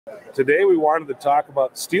Today we wanted to talk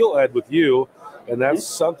about steelhead with you, and that's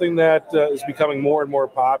something that is becoming more and more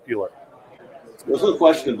popular. There's no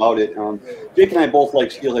question about it. Jake and I both like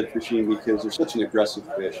steelhead fishing because they're such an aggressive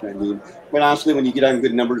fish. I mean, quite honestly, when you get on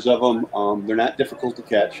good numbers of them, they're not difficult to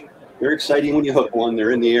catch. They're exciting when you hook one. They're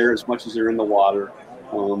in the air as much as they're in the water.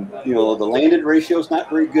 You know, the landed ratio is not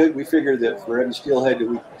very good. We figure that for every steelhead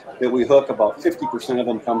that we hook, about 50% of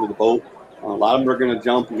them come to the boat. A lot of them are going to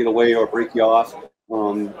jump and get away or break you off.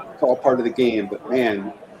 It's all part of the game. But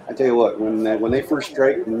man, I tell you what, when they first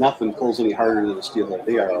strike, nothing pulls any harder than the steelhead.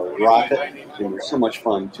 They are a rocket, and they're so much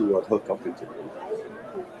fun to hook up into.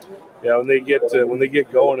 Yeah, when they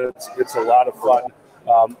get going, it's a lot of fun.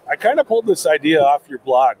 I kind of pulled this idea off your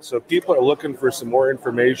blog, so if people are looking for some more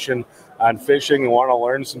information on fishing and want to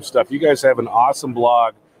learn some stuff, you guys have an awesome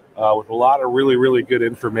blog with a lot of really, really good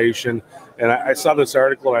information. And I saw this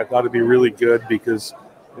article, and I thought it'd be really good because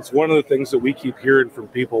it's one of the things that we keep hearing from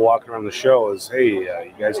people walking around the show is, hey,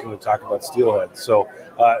 you guys are going to talk about steelhead. So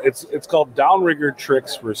it's called Downrigger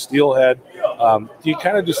Tricks for Steelhead. Can you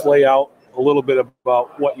kind of just lay out a little bit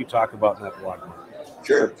about what you talk about in that blog?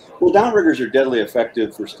 Sure. Well, downriggers are deadly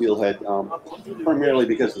effective for steelhead, primarily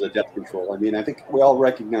because of the depth control. I mean, I think we all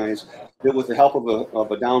recognize that with the help of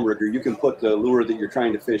a downrigger, you can put the lure that you're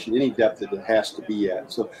trying to fish at any depth that it has to be at.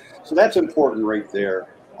 So that's important right there.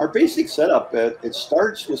 Our basic setup, it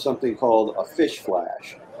starts with something called a fish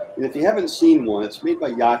flash. And if you haven't seen one, it's made by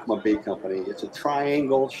Yakima Bait Company. It's a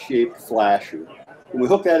triangle-shaped flasher. And we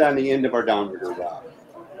hook that on the end of our downrigger rod.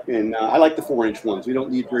 And I like the 4-inch ones. We don't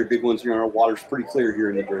need very big ones here. Our water's pretty clear here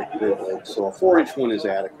in the Great Lakes, so a 4-inch one is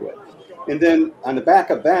adequate. And then on the back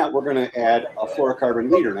of that, we're going to add a fluorocarbon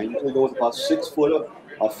leader. And I usually go with about 6 foot of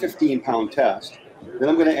a 15-pound test. Then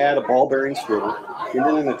I'm going to add a ball-bearing swivel. And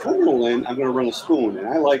then on the terminal end, I'm going to run a spoon. And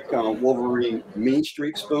I like Wolverine mini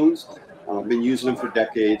streak spoons. I've been using them for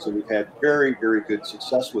decades, and we've had very, very good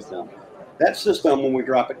success with them. That system, when we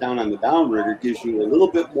drop it down on the downrigger, gives you a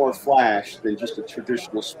little bit more flash than just a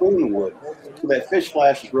traditional spoon would. So that fish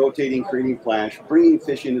flash is rotating, creating flash, bringing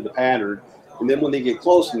fish into the pattern. And then when they get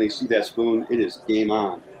close and they see that spoon, it is game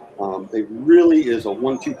on. It really is a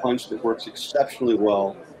 1-2 punch that works exceptionally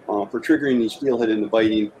well for triggering these steelhead into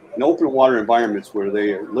biting in open water environments where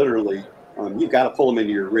they are literally, you've got to pull them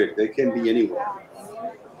into your rig. They can be anywhere.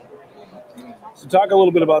 So talk a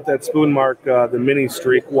little bit about that spoon, Mark, the mini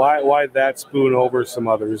streak. Why that spoon over some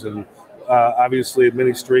others? And obviously a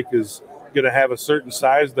mini streak is going to have a certain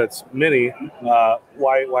size that's mini.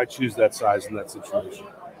 Why choose that size in that situation?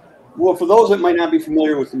 Well, for those that might not be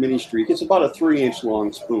familiar with the mini streak, it's about a 3-inch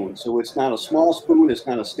long spoon. So it's not a small spoon, it's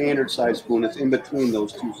not a standard size spoon, it's in between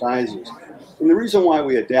those two sizes. And the reason why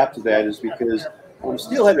we adapt to that is because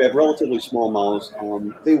steelhead have relatively small mouths.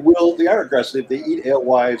 They are aggressive. They eat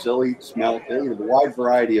alewives, they'll eat smelt, they'll eat a wide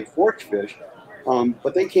variety of forage fish,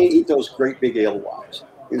 but they can't eat those great big alewives.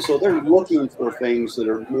 And so they're looking for things that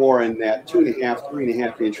are more in that 2.5,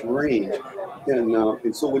 3.5 inch range.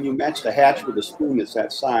 And so when you match the hatch with a spoon that's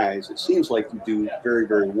that size, it seems like you do very,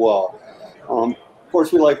 very well. Of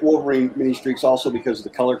course, we like Wolverine mini streaks also because of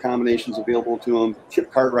the color combinations available to them.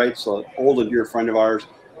 Chip Cartwright's an old and dear friend of ours.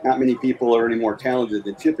 Not many people are any more talented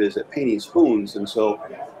than Chip is at painting spoons, and so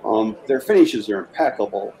their finishes are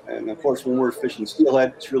impeccable. And of course, when we're fishing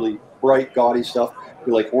steelhead, it's really bright, gaudy stuff.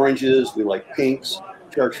 We like oranges, we like pinks,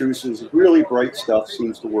 chartreuses. Really bright stuff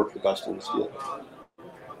seems to work the best on the steelhead.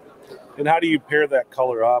 And how do you pair that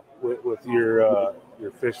color up with your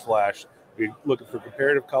fish flash? Are you looking for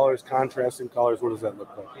comparative colors, contrasting colors? What does that look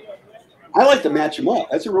like? I like to match them up.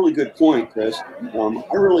 That's a really good point, Chris.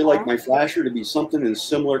 I really like my flasher to be something in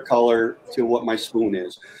similar color to what my spoon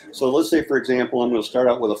is. So let's say, for example, I'm going to start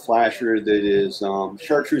out with a flasher that is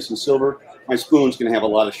chartreuse and silver. My spoon's going to have a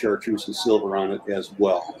lot of chartreuse and silver on it as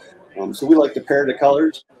well. So we like to pair the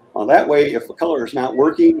colors. That way, if the color is not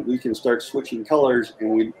working, we can start switching colors,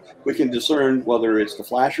 and we can discern whether it's the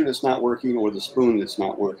flasher that's not working or the spoon that's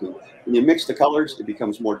not working. When you mix the colors, it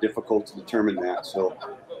becomes more difficult to determine that. So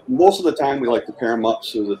most of the time, we like to pair them up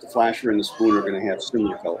so that the flasher and the spoon are going to have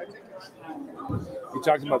similar colors. You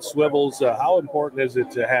talked about swivels. How important is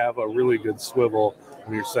it to have a really good swivel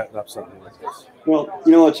when you're setting up something like this? Well,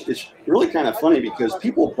 you know, it's really kind of funny because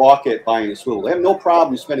people balk at buying a swivel. They have no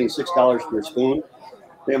problem spending $6 for a spoon.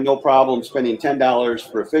 They have no problem spending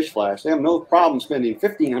 $10 for a fish flash. They have no problem spending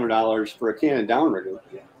 $1,500 for a Canon downrigger.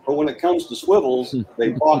 But when it comes to swivels, they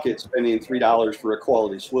balk at spending $3 for a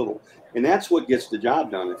quality swivel. And that's what gets the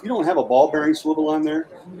job done. If you don't have a ball bearing swivel on there,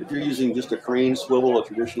 if you're using just a crane swivel, a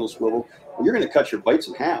traditional swivel, well, you're going to cut your bites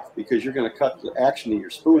in half because you're going to cut the action of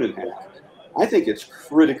your spoon in half. I think it's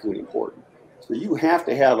critically important So you have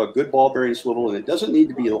to have a good ball bearing swivel, and it doesn't need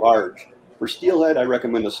to be large. For steelhead, I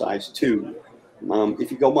recommend a size 2. If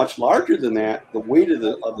you go much larger than that, the weight of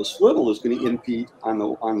the swivel is going to impede on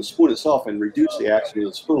the spoon itself and reduce the action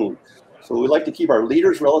of the spoon. So we like to keep our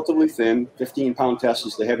leaders relatively thin. 15-pound test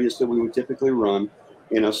is the heaviest that we would typically run.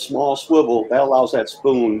 In a small swivel, that allows that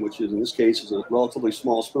spoon, which is in this case is a relatively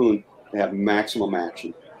small spoon, to have maximum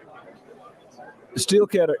action.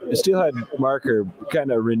 Steelhead marker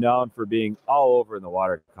kind of renowned for being all over in the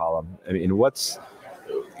water column. I mean,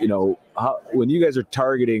 when you guys are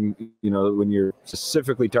targeting, when you're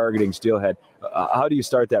specifically targeting steelhead, how do you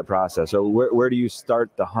start that process? So where do you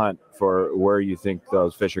start the hunt for where you think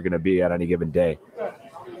those fish are going to be at any given day?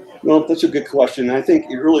 Well, that's a good question. I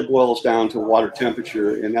think it really boils down to water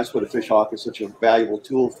temperature, and that's what a fish hawk is such a valuable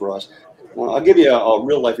tool for us. Well, I'll give you a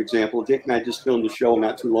real life example. Dick and I just filmed a show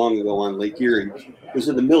not too long ago on Lake Erie. It was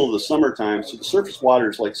in the middle of the summertime, so the surface water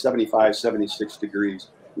is like 75, 76 degrees.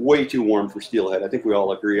 Way too warm for steelhead. I think we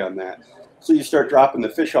all agree on that. So you start dropping the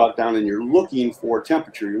fish hawk down and you're looking for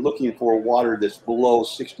temperature. You're looking for water that's below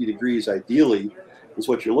 60 degrees ideally is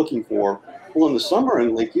what you're looking for. Well, in the summer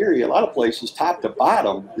in Lake Erie, a lot of places top to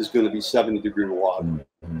bottom is going to be 70-degree water.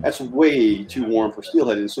 That's way too warm for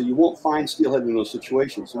steelhead, and so you won't find steelhead in those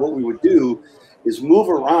situations. So what we would do is move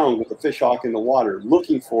around with the fish hawk in the water,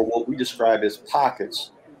 looking for what we describe as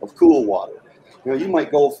pockets of cool water. You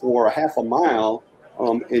might go for a half a mile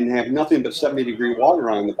and have nothing but 70-degree water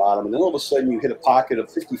on the bottom, and then all of a sudden you hit a pocket of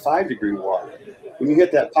 55-degree water. When you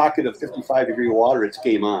hit that pocket of 55-degree water, it's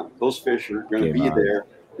game on. Those fish are going to be there,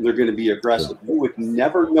 and they're going to be aggressive. You would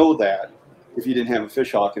never know that if you didn't have a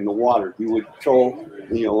fish hawk in the water. You would patrol,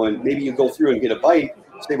 and maybe you go through and get a bite,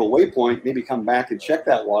 save a waypoint, maybe come back and check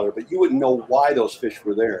that water, but you wouldn't know why those fish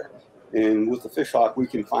were there. And with the fish hawk, we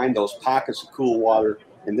can find those pockets of cool water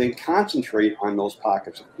and then concentrate on those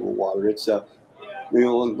pockets of cool water. It's the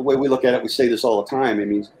way we look at it, we say this all the time. I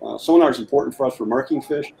mean, sonar is important for us for marking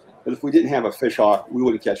fish, but if we didn't have a fish hawk, we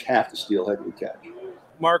wouldn't catch half the steelhead we catch.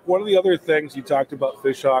 Mark, one of the other things you talked about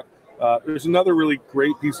fish hawk, there's another really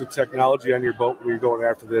great piece of technology on your boat when you're going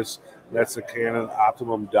after this. That's the Canon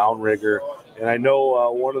Optimum downrigger. And I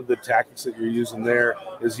know one of the tactics that you're using there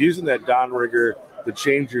is using that downrigger to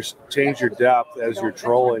change your depth as you're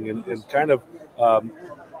trolling and kind of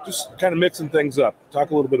mixing things up.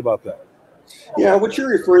 Talk a little bit about that. Yeah, what you're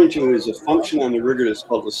referring to is a function on the rigger that's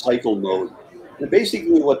called the cycle mode. And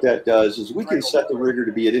basically what that does is we can set the rigger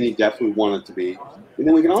to be at any depth we want it to be. And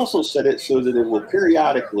then we can also set it so that it will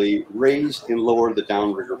periodically raise and lower the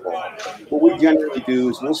downrigger ball. What we generally do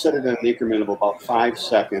is we'll set it in an increment of about 5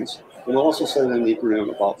 seconds. And we'll also set it in an increment of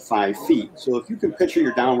about 5 feet. So if you can picture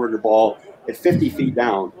your downrigger ball at 50 feet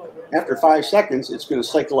down, after 5 seconds, it's going to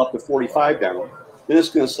cycle up to 45 down. Then it's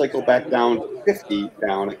going to cycle back down to 50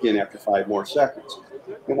 down again after 5 more seconds.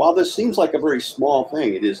 And while this seems like a very small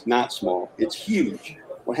thing, it is not small. It's huge.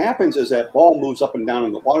 What happens is that ball moves up and down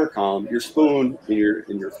in the water column. Your spoon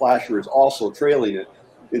and your flasher is also trailing it.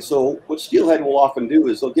 And so what steelhead will often do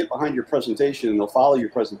is they'll get behind your presentation and they'll follow your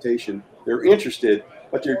presentation. They're interested,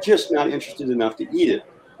 but they're just not interested enough to eat it.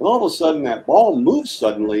 And all of a sudden that ball moves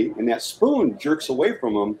suddenly and that spoon jerks away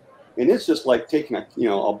from them. And it's just like taking a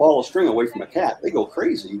ball of string away from a cat. They go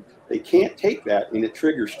crazy. They can't take that, and it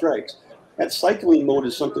triggers strikes. That cycling mode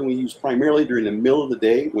is something we use primarily during the middle of the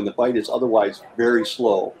day when the bite is otherwise very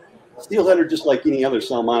slow. Steelhead are just like any other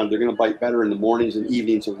salmon. They're going to bite better in the mornings and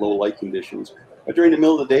evenings in low light conditions. But during the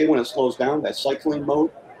middle of the day when it slows down, that cycling mode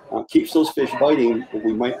keeps those fish biting that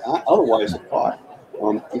we might not otherwise have caught.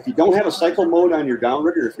 If you don't have a cycle mode on your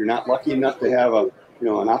downrigger, if you're not lucky enough to have an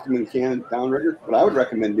Optimum Canon downrigger, what I would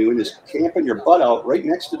recommend doing is camping your butt out right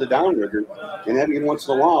next to the downrigger and every once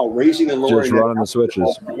in a while raising and lowering. Just running the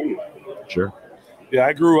switches. Sure. Yeah,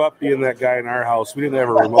 I grew up being that guy in our house. We didn't have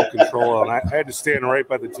a remote control, and I had to stand right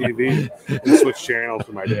by the TV and switch channels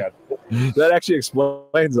for my dad. That actually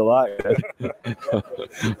explains a lot.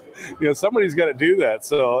 Somebody's got to do that.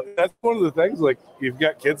 So that's one of the things, like, you've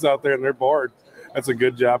got kids out there and they're bored. That's a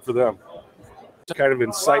good job for them. To kind of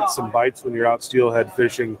incite some bites when you're out steelhead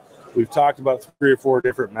fishing. We've talked about 3 or 4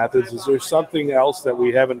 different methods. Is there something else that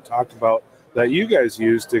we haven't talked about that you guys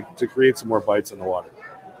use to create some more bites in the water?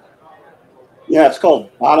 Yeah, it's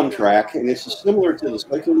called bottom track, and it's similar to the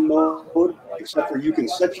cycling mode, except for you can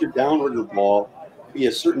set your downrigger ball to be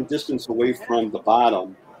a certain distance away from the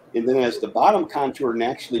bottom. And then as the bottom contour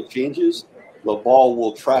naturally changes, the ball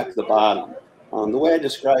will track the bottom. The way I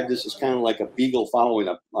describe this is kind of like a beagle following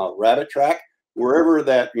a rabbit track. Wherever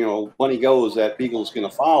that bunny goes, that beagle is going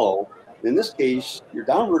to follow. In this case, your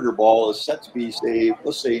downrigger ball is set to be,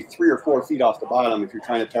 let's say 3 or 4 feet off the bottom if you're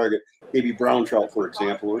trying to target maybe brown trout, for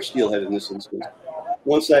example, or steelhead in this instance.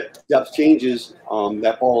 Once that depth changes,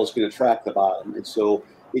 that ball is going to track the bottom. And so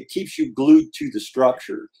it keeps you glued to the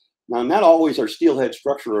structure. Now, not always are steelhead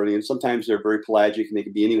structure oriented. Sometimes they're very pelagic and they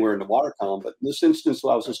can be anywhere in the water column. But in this instance,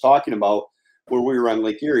 what I was just talking about, where we were on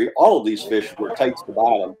Lake Erie, all of these fish were tight to the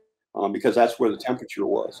bottom because that's where the temperature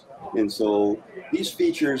was. And so these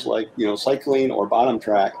features like, cycling or bottom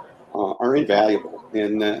track are invaluable.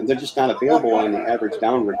 And they're just not available on the average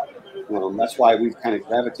downrigger. That's why we've kind of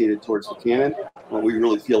gravitated towards the Cannon. We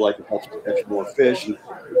really feel like it helps to catch more fish. And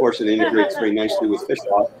of course, it integrates very nicely with fish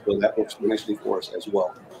lock, so that works nicely for us as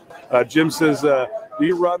well. Jim says, do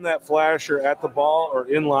you run that flasher at the ball or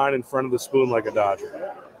in line in front of the spoon like a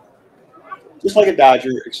Dodger? Just like a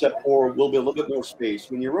Dodger, except for a little bit more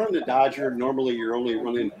space. When you're running a Dodger, normally you're only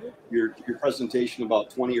running your presentation about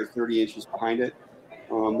 20 or 30 inches behind it.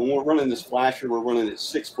 When we're running this flasher, we're running it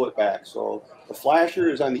 6 foot back. So the flasher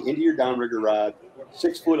is on the end of your downrigger rod,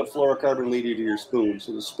 6 foot of fluorocarbon leading to your spoon.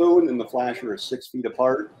 So the spoon and the flasher are 6 feet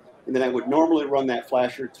apart. And then I would normally run that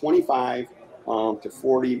flasher 25 to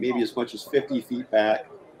 40, maybe as much as 50 feet back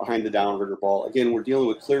behind the downrigger ball. Again, we're dealing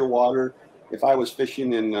with clear water. If I was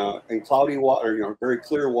fishing in cloudy water, very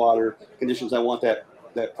clear water conditions, I want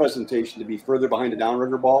that presentation to be further behind the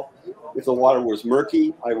downrigger ball. If the water was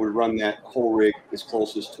murky, I would run that whole rig as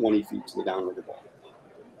close as 20 feet to the downrigger ball.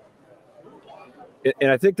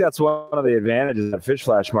 And I think that's one of the advantages of Fish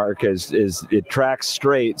Flash, Mark, is it tracks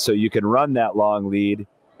straight, so you can run that long lead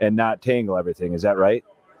and not tangle everything. Is that right?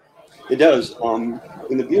 It does. And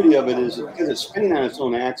the beauty of it is because it's spinning on its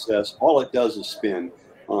own axis, all it does is spin.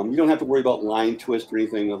 You don't have to worry about line twist or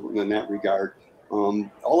anything in that regard.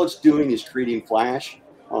 All it's doing is creating flash,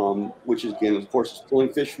 which is, again, of course, it's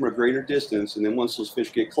pulling fish from a greater distance. And then once those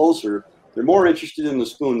fish get closer, they're more interested in the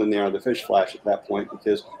spoon than they are the fish flash at that point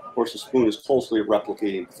because, of course, the spoon is closely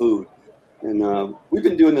replicating food. And we've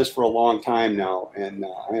been doing this for a long time now, and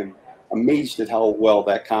I am amazed at how well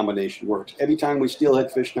that combination works. Every time we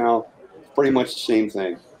steelhead fish now, it's pretty much the same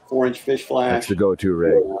thing. 4-inch fish flash. That's the go-to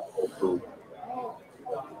rig.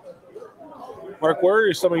 Mark, where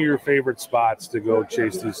are some of your favorite spots to go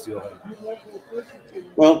chase these steelhead?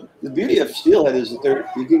 Well, the beauty of steelhead is that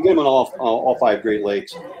you can get them in all 5 Great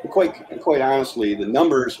Lakes. And quite honestly, the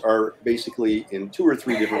numbers are basically in 2 or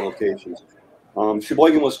 3 different locations.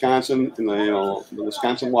 Sheboygan, Wisconsin, and the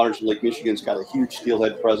Wisconsin waters of Lake Michigan's got a huge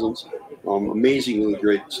steelhead presence. Amazingly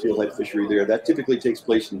great steelhead fishery there. That typically takes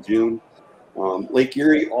place in June. Lake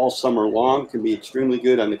Erie all summer long can be extremely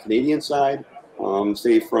good on the Canadian side.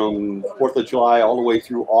 Say from 4th of July all the way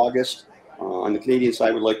through August. On the Canadian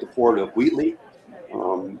side, we'd like the port of Wheatley.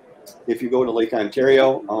 If you go to Lake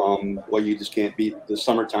Ontario, well, you just can't beat the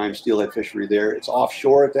summertime steelhead fishery there. It's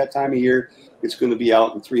offshore at that time of year. It's going to be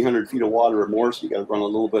out in 300 feet of water or more, so you got to run a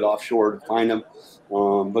little bit offshore to find them.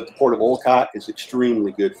 But the port of Olcott is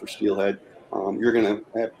extremely good for steelhead. You're going to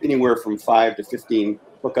have anywhere from 5 to 15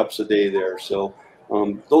 hookups a day there. So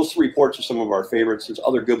those 3 ports are some of our favorites. There's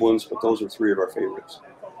other good ones, but those are 3 of our favorites.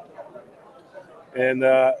 And,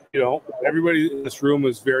 everybody in this room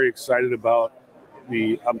is very excited about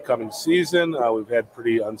the upcoming season. We've had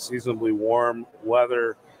pretty unseasonably warm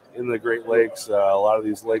weather in the Great Lakes. A lot of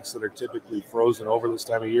these lakes that are typically frozen over this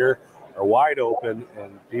time of year are wide open,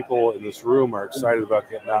 and people in this room are excited about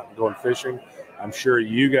getting out and going fishing. I'm sure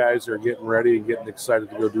you guys are getting ready and getting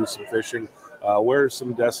excited to go do some fishing. Where are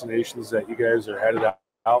some destinations that you guys are headed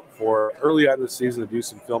out for early on in the season to do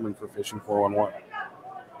some filming for Fishing 411?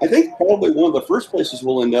 I think probably one of the first places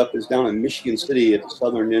we'll end up is down in Michigan City at the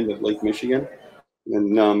southern end of Lake Michigan.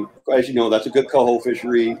 And as you know, that's a good coho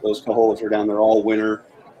fishery. Those cohos are down there all winter.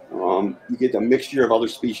 You get a mixture of other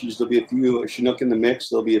species. There'll be a few Chinook in the mix.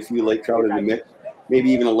 There'll be a few lake trout in the mix,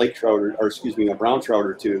 maybe even a brown trout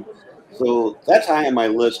or 2. So that's high on my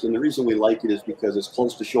list. And the reason we like it is because it's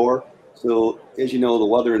close to shore. So as you know, the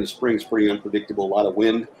weather in the spring is pretty unpredictable, a lot of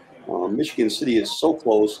wind. Michigan City is so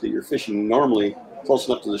close that you're fishing normally close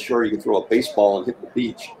enough to the shore, you can throw a baseball and hit the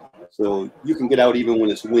beach. So you can get out even when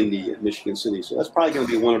it's windy at Michigan City. So that's probably going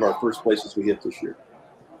to be one of our first places we hit this year.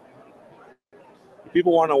 If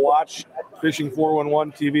people want to watch Fishing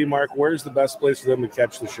 411 TV, Mark, where's the best place for them to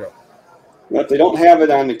catch the show? Well, if they don't have it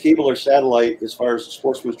on the cable or satellite, as far as the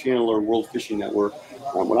Sportsman's Channel or World Fishing Network,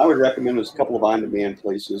 what I would recommend is a couple of on-demand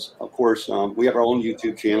places. Of course, we have our own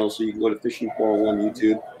YouTube channel, so you can go to Fishing 411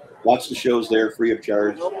 YouTube, watch the shows there free of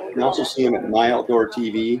charge. You can also see them at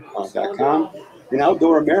myoutdoortv.com. And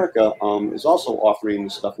Outdoor America is also offering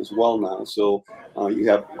stuff as well now. So you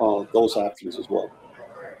have those options as well.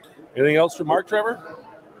 Anything else for Mark, Trevor?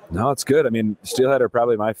 No, it's good. I mean, steelhead are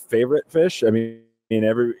probably my favorite fish. I mean,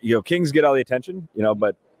 kings get all the attention,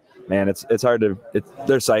 but man, it's hard to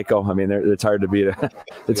they're psycho. I mean, it's hard to beat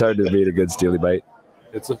a good steely bite.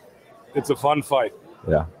 It's a fun fight.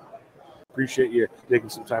 Yeah. Appreciate you taking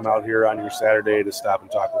some time out here on your Saturday to stop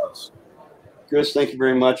and talk with us. Chris, thank you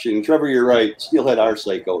very much. And Trevor, you're right. Steelhead are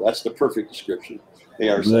psycho. That's the perfect description. They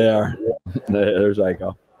are psycho. They are. They're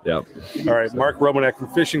psycho. Yep. All right. Mark Romanack from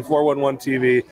Fishing 411 TV.